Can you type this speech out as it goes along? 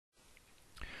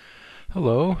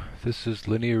Hello, this is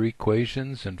Linear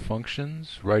Equations and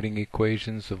Functions, Writing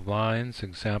Equations of Lines,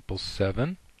 Example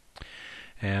 7.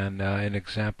 And in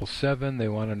Example 7, they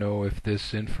want to know if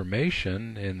this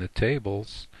information in the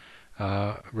tables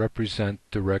represent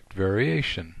direct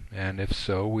variation. And if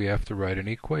so, we have to write an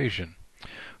equation.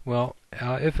 Well,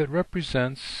 if it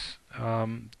represents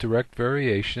direct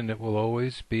variation, it will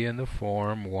always be in the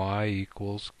form y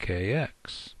equals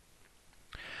kx.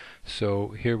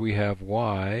 So here we have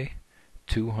y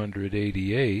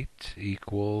 288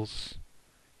 equals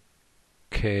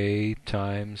k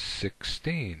times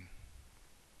 16.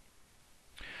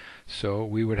 So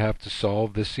we would have to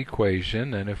solve this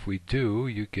equation, and if we do,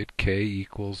 you get k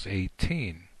equals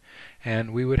 18.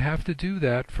 And we would have to do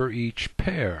that for each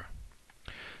pair.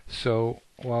 So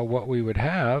what we would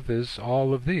have is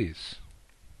all of these.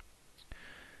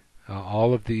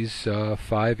 All of these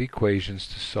 5 equations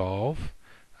to solve.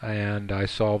 And I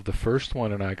solved the first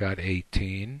one and I got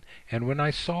 18, and when I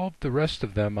solved the rest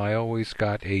of them I always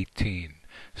got 18.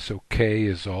 So k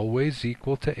is always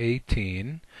equal to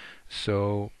 18,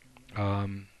 so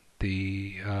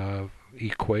the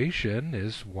equation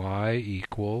is y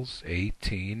equals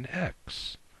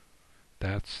 18x.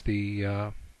 That's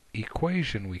the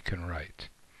equation we can write.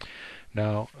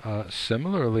 Now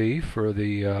similarly for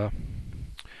the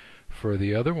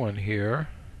other one here,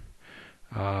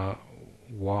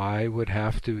 y would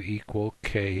have to equal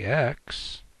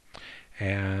kx,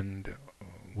 and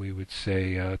we would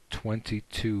say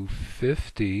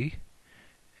 2250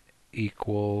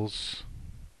 equals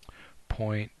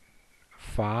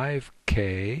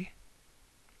 0.5k,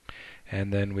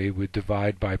 and then we would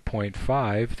divide by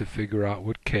 0.5 to figure out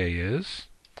what k is.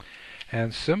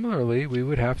 And similarly, we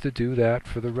would have to do that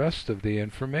for the rest of the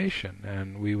information,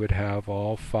 and we would have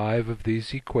all 5 of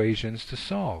these equations to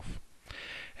solve.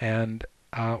 And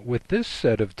with this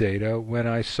set of data, when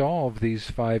I solved these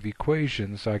 5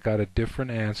 equations, I got a different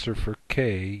answer for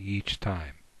k each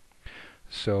time.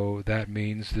 So that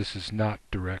means this is not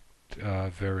direct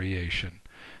variation.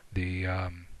 The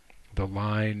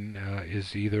line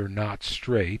is either not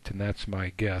straight, and that's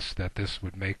my guess that this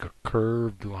would make a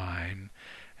curved line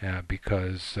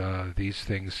because these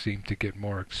things seem to get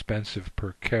more expensive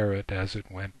per carat as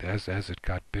it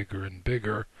got bigger and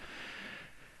bigger.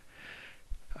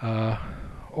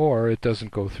 Or it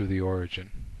doesn't go through the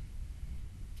origin.